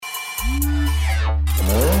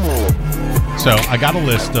So I got a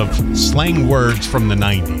list of slang words from the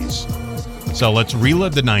 90s. So let's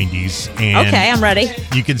relive the 90s. And okay, I'm ready.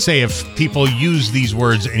 You can say if people use these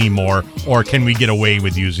words anymore, or can we get away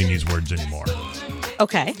with using these words anymore?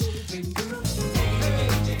 Okay.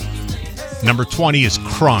 Number 20 is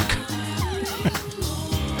crunk.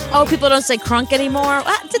 Oh, people don't say crunk anymore?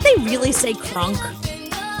 Did they really say crunk?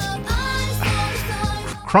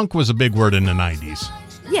 Crunk was a big word in the 90s.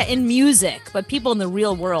 Yeah, in music, but people in the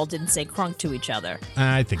real world didn't say crunk to each other.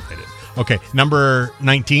 I think they did. Okay, number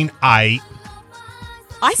 19, I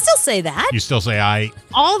still say that. You still say I?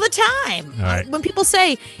 All the time. All right. When people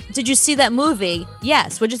say, did you see that movie?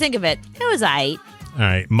 Yes. What'd you think of it? It was I. All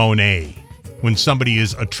right, Monet. When somebody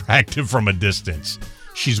is attractive from a distance,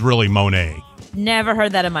 she's really Monet. Never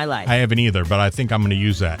heard that in my life. I haven't either, but I think I'm going to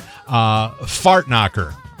use that. Fart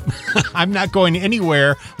knocker. I'm not going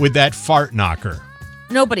anywhere with that fart knocker.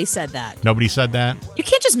 Nobody said that. Nobody said that? You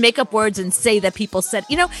can't just make up words and say that people said.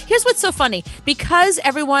 Here's what's so funny. Because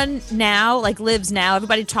everyone now, lives now,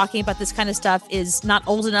 everybody talking about this kind of stuff is not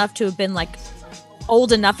old enough to have been,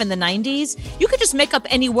 old enough in the 90s. You could just make up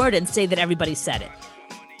any word and say that everybody said it.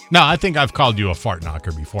 No, I think I've called you a fart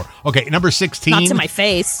knocker before. Okay, number 16. Not to my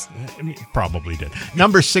face. Probably did.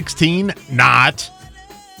 Number 16, not.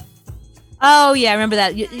 Oh, yeah, I remember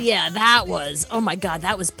that. Yeah, that was, oh my God,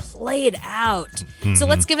 that was played out. Mm-hmm. So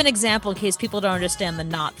let's give an example in case people don't understand the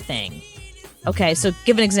not thing. Okay, so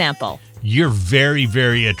give an example. You're very,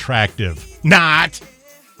 very attractive. Not.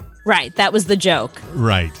 Right, that was the joke.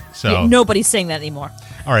 Right, so. Yeah, nobody's saying that anymore.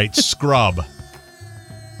 All right, scrub.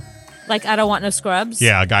 I don't want no scrubs?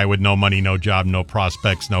 Yeah, a guy with no money, no job, no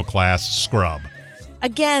prospects, no class, scrub.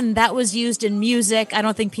 Again, that was used in music. I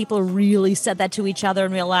don't think people really said that to each other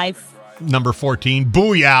in real life. Number 14,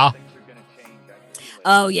 booyah.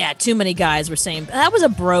 Oh, yeah, too many guys were saying, that was a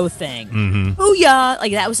bro thing. Mm-hmm.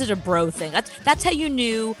 Booyah, that was such a bro thing. That's how you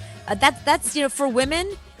knew, that's, for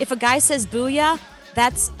women, if a guy says booyah,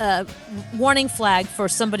 that's a warning flag for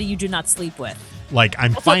somebody you do not sleep with.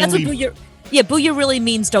 I'm finally... That's what booyah... Yeah, booyah really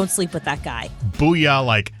means don't sleep with that guy.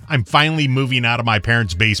 Booyah, I'm finally moving out of my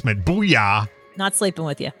parents' basement. Booyah. Not sleeping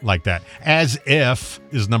with you. Like that. As if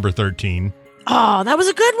is number 13. Oh, that was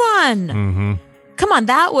a good one. Mm-hmm. Come on,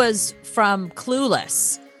 that was from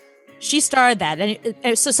Clueless. She starred that.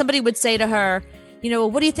 And so somebody would say to her,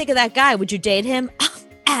 what do you think of that guy? Would you date him?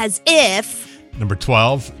 As if. Number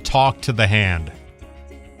 12, talk to the hand.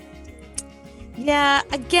 Yeah,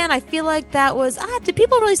 again, I feel like that was, did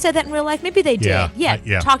people really say that in real life? Maybe they did.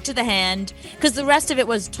 Yeah. Talk to the hand. Because the rest of it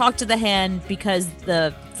was talk to the hand because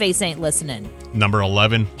the face ain't listening. Number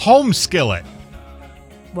 11, home skillet.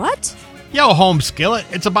 What? Yo, home skillet,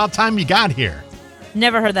 it's about time you got here.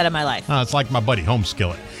 Never heard that in my life. It's like my buddy, home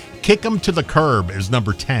skillet. Kick him to the curb is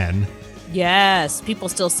number 10. Yes, people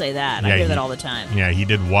still say that. I hear that all the time. Yeah, he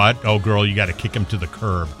did what? Oh, girl, you got to kick him to the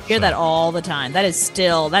curb. Hear that all the time. That is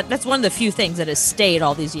still, that's one of the few things that has stayed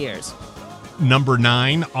all these years. Number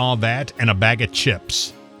 9, all that, and a bag of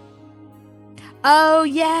chips. Oh,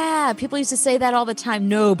 yeah. People used to say that all the time.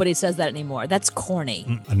 Nobody says that anymore. That's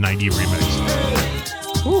corny. A 90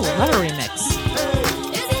 remix. Ooh, love a remix.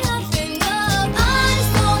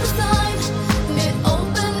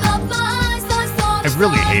 I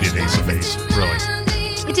really hated Ace of Base, really.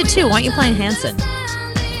 I did too. Why aren't you playing Hanson?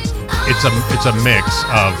 It's a mix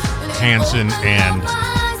of Hanson and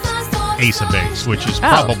Ace of Base, which is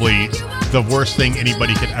probably the worst thing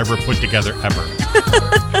anybody could ever put together ever.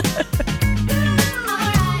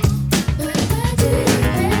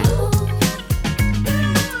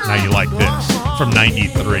 Now you like this from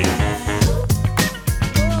 93.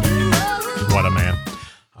 What a man.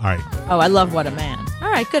 All right. Oh, I love What a Man. All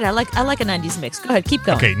right, good. I like a 90s mix. Go ahead, keep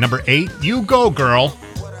going. Okay, number 8, you go, girl.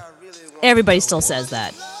 Everybody still says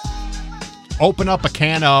that. Open up a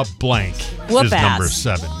can of blank Whoop is ass. number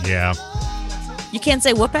 7. Yeah. You can't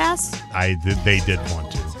say whoop ass? They did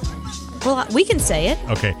want to. Well, we can say it.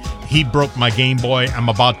 Okay. He broke my Game Boy. I'm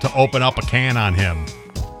about to open up a can on him.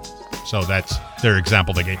 So that's their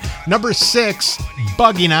example they gave. Number 6,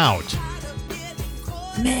 bugging out.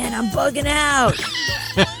 Man, I'm bugging out.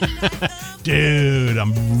 Dude,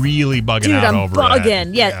 I'm really bugging out over that. Dude, I'm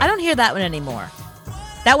bugging. Yeah, I don't hear that one anymore.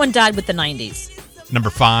 That one died with the 90s. Number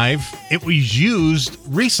 5, it was used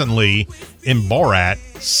recently in Borat,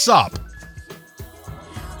 sup.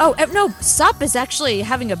 Oh, no, sup is actually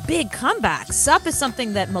having a big comeback. Sup is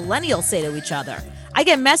something that millennials say to each other. I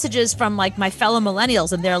get messages from, my fellow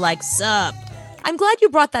millennials, and they're like, sup. I'm glad you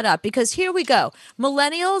brought that up, because here we go.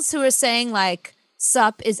 Millennials who are saying,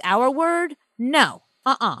 sup is our word? No.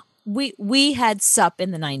 We had sup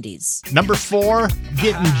in the 90s. Number 4,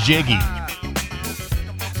 getting jiggy.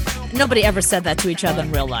 Nobody ever said that to each other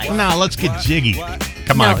in real life. No, let's get jiggy.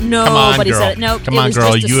 Come on, nobody girl. said it. No, come it on, was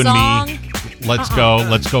girl. just a You song. and me. Let's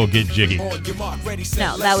go get jiggy.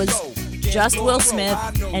 No, that was just Will Smith,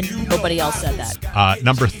 and nobody else said that.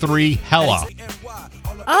 Number 3, hella.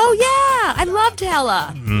 Oh yeah, I loved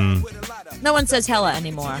hella. No one says hella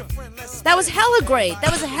anymore. That was hella great.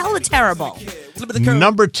 That was hella terrible.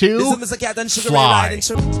 Number 2, fly.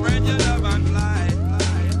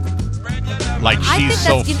 Like she's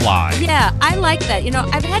so fly. Yeah, I like that. You know,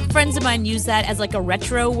 I've had friends of mine use that as like a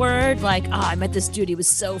retro word. Like, oh, I met this dude. He was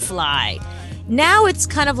so fly. Now it's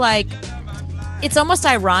kind of like, it's almost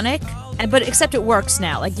ironic, but except it works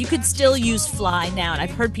now. Like you could still use fly now, and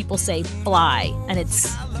I've heard people say fly, and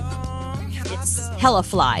it's hella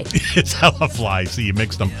fly. It's hella fly. So you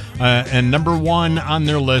mixed them. And number 1 on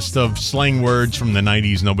their list of slang words from the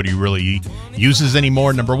 90s nobody really uses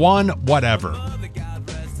anymore. Number 1, whatever.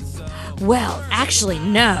 Well, actually,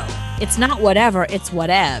 no. It's not whatever. It's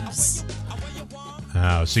whatevs.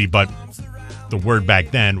 See, but the word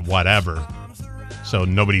back then, whatever. So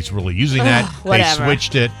nobody's really using that. They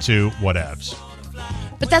switched it to whatevs.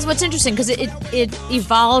 But that's what's interesting, because it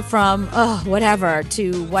evolved from whatever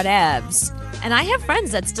to whatevs. And I have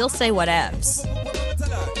friends that still say whatevs.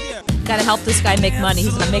 Gotta help this guy make money.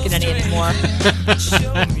 He's not making any anymore.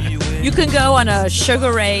 You can go on a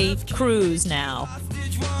Sugar Ray cruise now.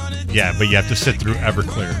 Yeah, but you have to sit through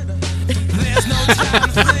Everclear.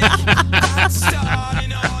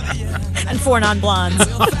 And 4 non-blondes.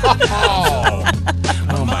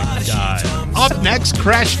 Oh my God. Up next,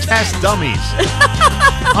 Crash Test Dummies.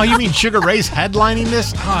 Oh, you mean Sugar Ray's headlining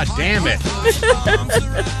this? Oh, damn it.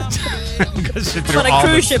 On a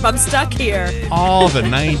cruise ship, I'm stuck here. All the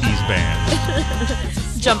 90s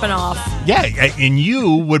bands. Jumping off. Yeah, and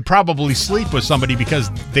you would probably sleep with somebody because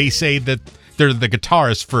they say that they're the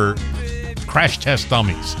guitarist for Crash Test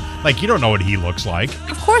Dummies. Like, you don't know what he looks like.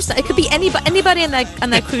 Of course not. It could be anybody on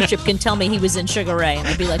that cruise ship can tell me he was in Sugar Ray, and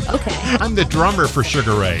I'd be like, okay. I'm the drummer for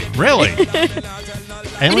Sugar Ray. Really?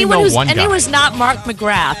 Anyone who's not Mark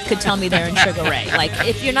McGrath could tell me they're in Sugar Ray. Like,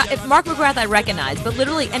 if Mark McGrath I recognize, but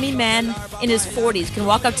literally any man in his 40s can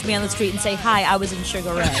walk up to me on the street and say, hi, I was in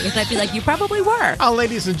Sugar Ray. And I'd be like, you probably were. Oh,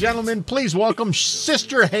 ladies and gentlemen, please welcome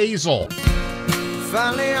Sister Hazel.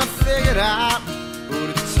 Finally I figured out